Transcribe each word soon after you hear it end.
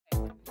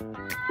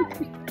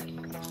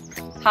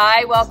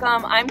Hi,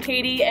 welcome. I'm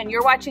Katie, and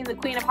you're watching the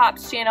Queen of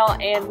Hops channel,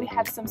 and we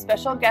have some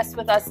special guests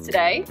with us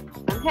today.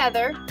 I'm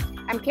Heather.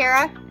 I'm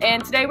Kara.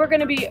 And today we're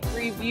going to be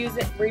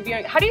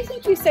reviewing. How do you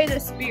think you say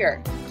this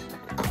beer?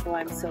 Oh,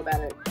 I'm so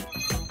bad at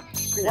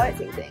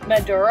pronouncing things.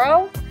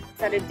 Maduro? Is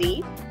that a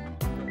D?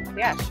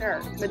 Yeah,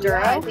 sure. Maduro?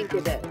 Yeah, I think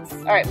it is.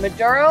 All right,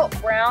 Maduro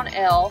Brown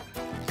Ale.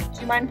 Do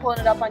you mind pulling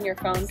it up on your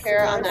phone,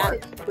 Kara, on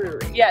that? Cigar City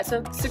Brewing. Yeah,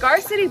 so Cigar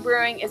City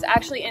Brewing is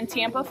actually in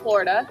Tampa,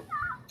 Florida,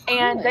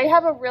 and they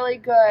have a really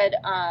good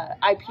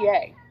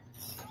IPA.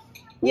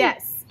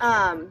 Yes,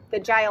 the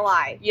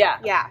Jai. Yeah.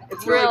 Yeah,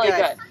 it's really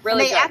good.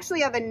 Really and they actually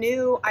have a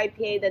new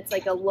IPA that's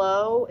like a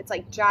low, it's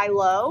like Jai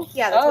Low.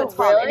 Yeah, that's Oh, what it's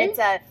called. really? And it's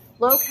a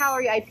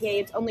low-calorie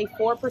IPA. It's only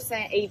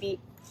 4% AB,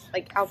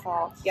 like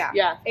alcohol. Yeah.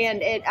 Yeah.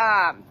 And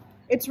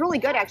it's really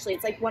good, actually.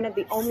 It's like one of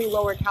the only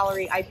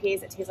lower-calorie IPAs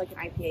that tastes like an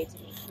IPA to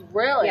me.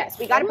 Really? Yes,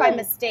 we got it by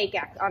mistake.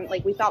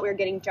 Like we thought we were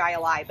getting Jai,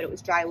 but it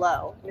was Jai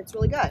Low, and it's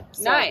really good.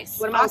 So, Nice.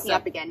 What am I looking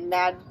up again?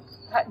 Mad.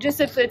 Just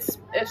if it's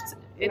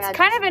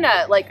kind of in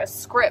a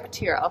script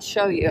here. I'll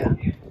show you.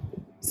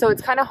 So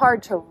it's kind of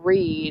hard to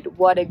read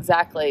what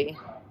exactly.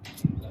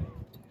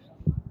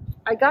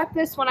 I got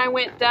this when I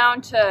went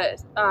down to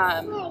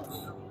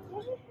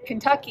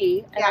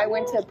Kentucky, and I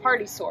went to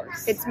Party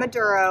Source. It's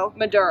Maduro.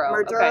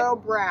 Maduro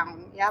Okay.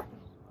 Brown. Yep.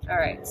 All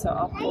right, so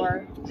I'll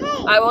pour.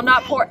 I will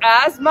not pour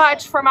as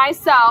much for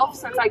myself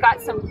since I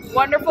got some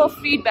wonderful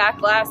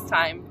feedback last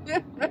time.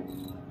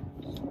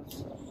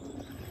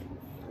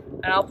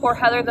 And I'll pour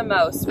Heather the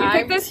most.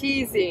 I'm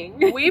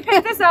teasing. We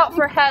picked this out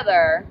for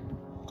Heather.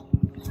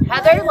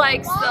 Heather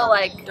likes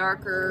the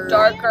darker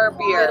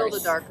beers. Middle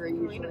to darker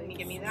usually. You didn't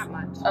give me that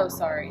much. Oh,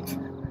 sorry.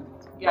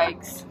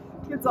 Yikes.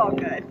 It's all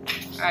good.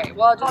 All right,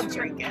 well, I'll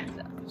drink it.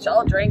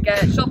 She'll drink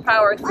it. She'll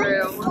power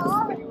through.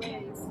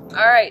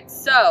 All right,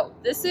 so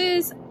this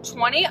is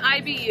 20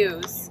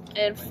 IBUs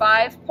and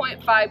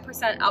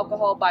 5.5%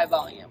 alcohol by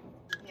volume.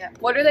 Yeah.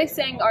 What are they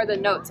saying are the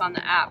notes on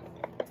the app?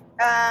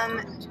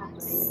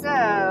 So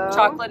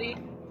Chocolatey.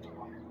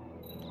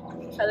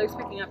 Heather's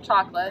picking up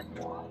chocolate.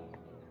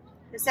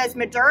 it says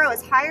Maduro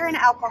is higher in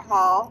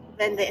alcohol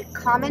than the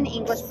common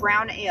English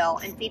brown ale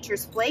and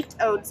features flaked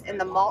oats in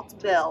the malt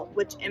bill,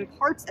 which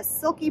imparts a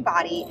silky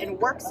body and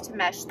works to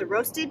mesh the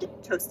roasted,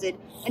 toasted,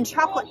 and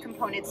chocolate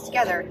components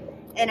together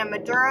in a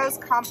Maduro's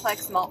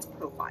complex malt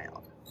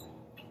profile.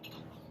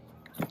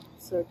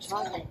 So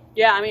chocolate.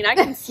 Yeah, I mean, I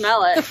can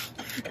smell it.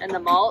 And the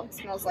malt. It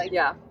smells like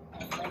Yeah.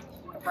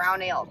 a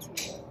brown ale to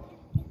me.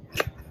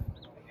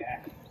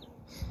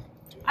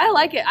 I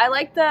like it. I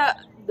like the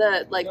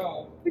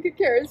Look at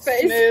Kara's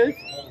face. smooth.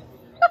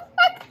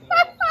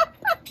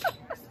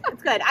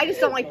 It's good. I just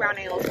don't like brown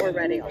ales or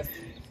red ales.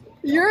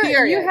 You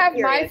have my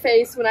Period.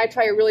 face when I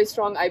try a really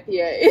strong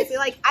IPA. See,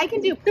 like I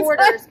can do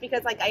porters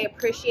because like I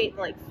appreciate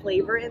the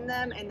flavor in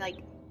them, and like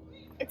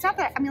it's not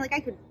that I mean like I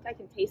can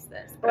taste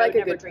this, but I I like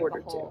would a never good drink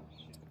porter the whole.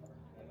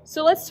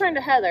 So let's turn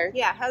to Heather,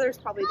 Yeah, Heather's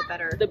probably the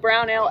better. the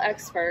brown ale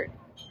expert.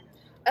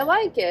 I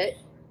like it.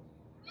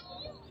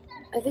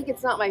 I think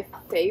it's not my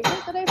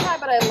favorite that I've had,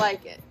 but I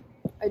like it.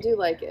 I do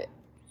like it.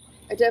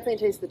 I definitely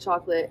taste the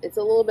chocolate. It's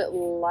a little bit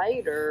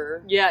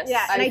lighter. Yes.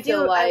 Yeah, and I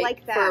feel do. I like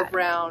for that. a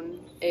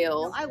brown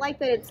ale. No, I like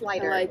that it's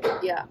lighter. I like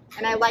it, yeah.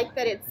 And I like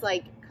that it's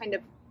like kind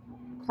of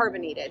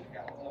carbonated,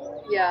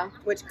 Yeah.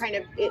 which kind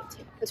of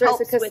That's right, helps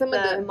because with some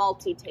the of the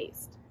malty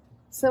taste.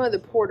 some of the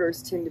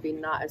porters tend to be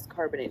not as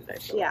carbonated, I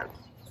feel. Yeah. Like.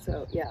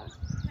 So yeah.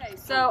 Okay,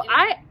 so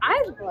I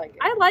like it.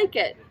 I like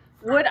it.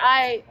 Would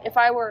I, if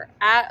I were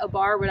at a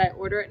bar, would I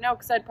order it? No,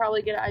 because I'd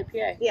probably get an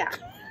IPA. Yeah.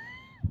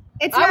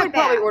 It's I not would bad.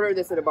 probably order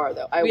this at a bar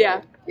though. I Yeah.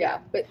 would. Yeah.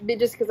 But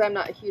just because I'm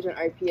not huge on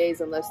IPAs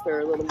unless they're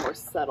a little more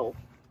subtle.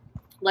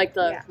 Like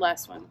the Yeah.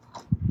 last one.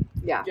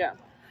 Yeah. Yeah.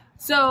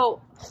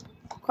 So,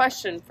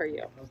 question for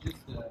you.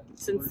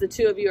 Since the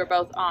two of you are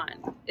both on.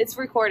 It's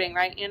recording,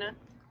 right, Anna?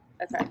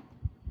 Okay.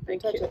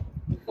 Thank Touch you. it.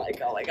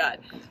 Like, oh my God.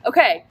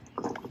 Okay.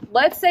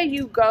 Let's say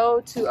you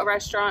go to a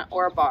restaurant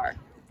or a bar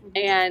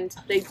and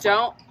they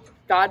don't,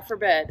 God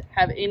forbid,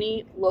 have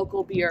any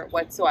local beer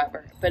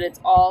whatsoever, but it's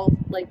all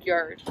like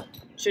your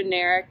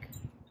generic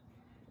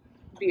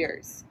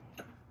beers.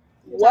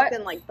 You're What?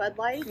 talking like Bud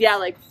Light? Yeah,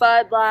 like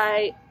Bud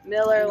Light,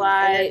 Miller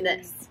Lite. And then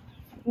this.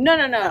 No.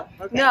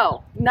 Oh, okay.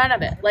 No, none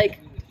of it. Like,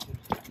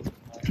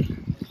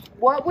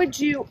 what would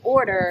you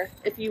order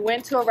if you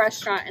went to a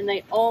restaurant and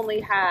they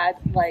only had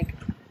like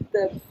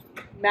the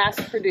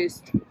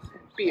mass-produced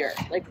beer?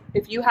 Like,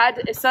 if you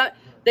had,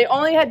 they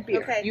only had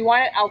beer. Okay. You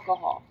wanted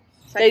alcohol.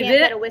 So I can't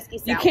get a whiskey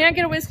sour. You can't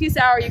get a whiskey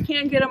sour. You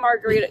can't get a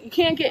margarita. You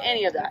can't get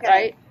any of that, Okay.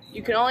 right?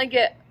 You can only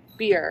get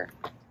beer.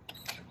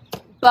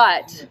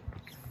 But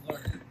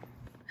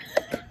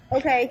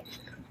Okay.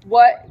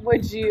 what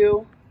would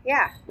you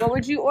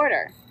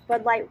order?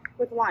 Bud Light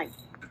with wine.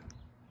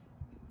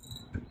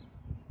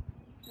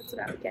 That's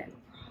what I would get.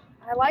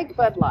 I like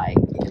Bud Light.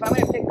 If I'm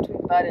going to pick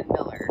between Bud and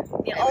Miller, The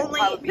it would only-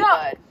 probably be No,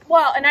 Bud.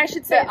 Well, and I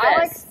should say But I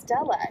like this.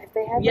 Stella. If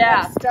they have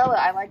Yeah. Stella,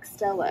 I like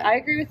Stella. I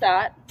agree with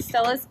that.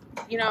 Stella's,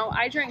 you know,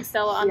 I drank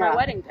Stella on my Yeah.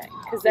 wedding day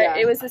because Yeah.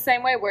 it was the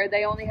same way where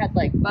they only had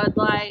like Bud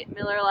Light,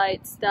 Miller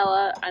Lite,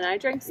 Stella, and I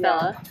drank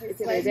Stella. It's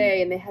the other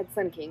day, and they had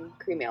Sun King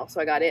cream ale,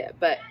 so I got it.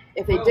 But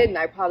if they didn't,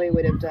 I probably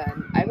would have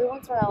done. Every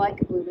once in a while, I like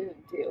a Blue Moon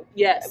too.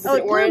 Yes.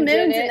 With Blue orange in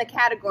Moon's it. in the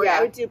category. Yeah.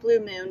 I would do Blue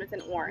Moon with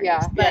an orange.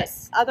 Yeah. But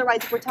Yes. otherwise,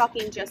 if we're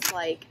talking just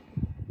like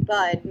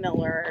Bud,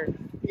 Miller,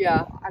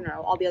 Yeah. I don't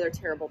know, all the other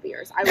terrible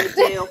beers, I would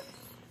do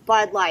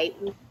Bud Light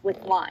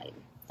with lime.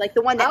 Like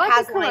the one that I like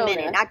has the lime in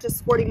Corona. it, not just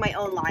squirting my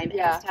own lime. It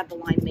Yeah. has to have the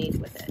lime made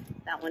with it.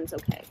 That one's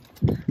okay.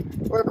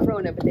 Or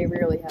Corona, but they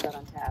rarely have that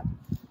on tap.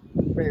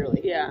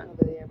 Rarely. Yeah.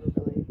 Nobody ever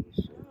really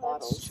uses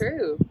bottles. That's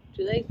true.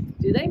 Do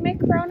they make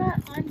Corona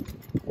on?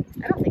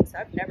 I don't think so.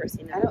 I've never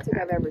seen it. I don't think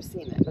I've ever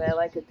seen it, but I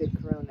like a good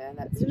Corona, and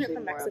that's Isn't it usually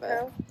from more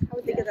Mexico? How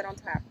would they get that on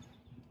tap?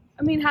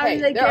 I mean, how Hey,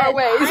 do they there get are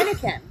ways.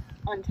 Heineken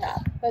on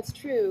tap? of a. That's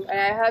true, and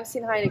I have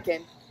seen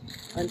Heineken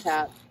on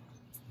tap.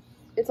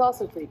 It's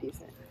also pretty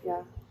decent.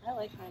 Yeah, I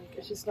like Heineken.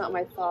 it's just not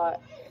my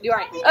thought. You're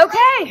right.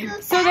 Okay,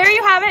 so there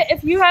you have it.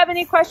 If you have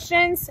any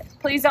questions,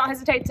 please don't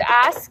hesitate to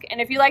ask.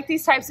 And if you like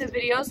these types of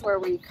videos where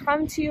we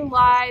come to you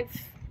live,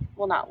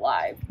 well, not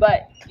live,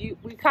 but we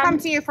Come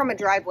to you from a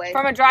driveway.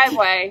 from a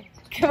driveway,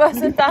 give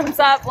us a thumbs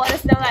up. Let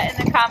us know that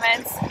in the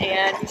comments.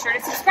 And be sure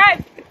to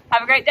subscribe.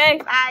 Have a great day.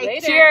 Bye.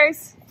 Later.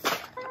 Cheers.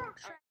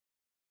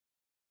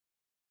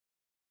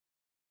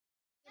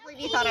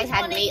 You thought I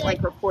had Nate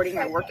like recording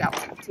my workout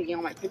while taking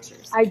all my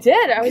pictures. I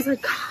did. I was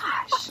like,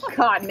 gosh.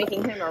 God,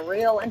 making him a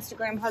real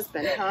Instagram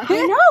husband, huh?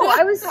 I know.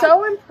 I was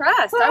so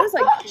impressed. I was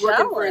like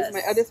Looking for jealous.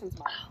 his, this one's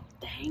mine.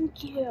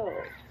 Thank you.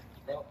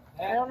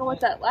 I don't know what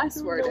that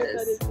last word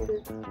is.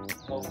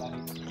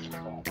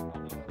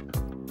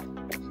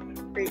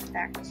 Great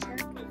fact check.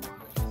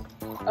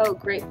 Oh,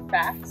 great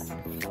facts.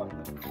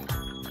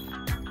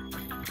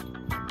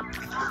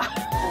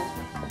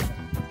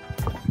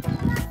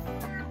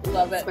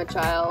 Love It's it. my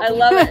child. I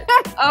love it.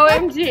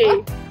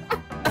 OMG.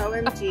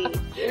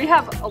 OMG. We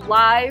have a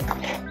live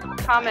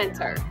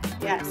commenter.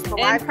 Yes, the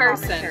In live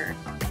person.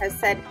 commenter has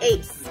said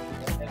ace,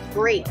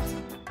 great,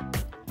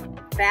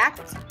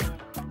 fact,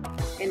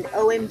 and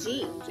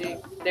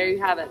OMG. There you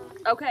have it.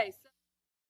 Okay. So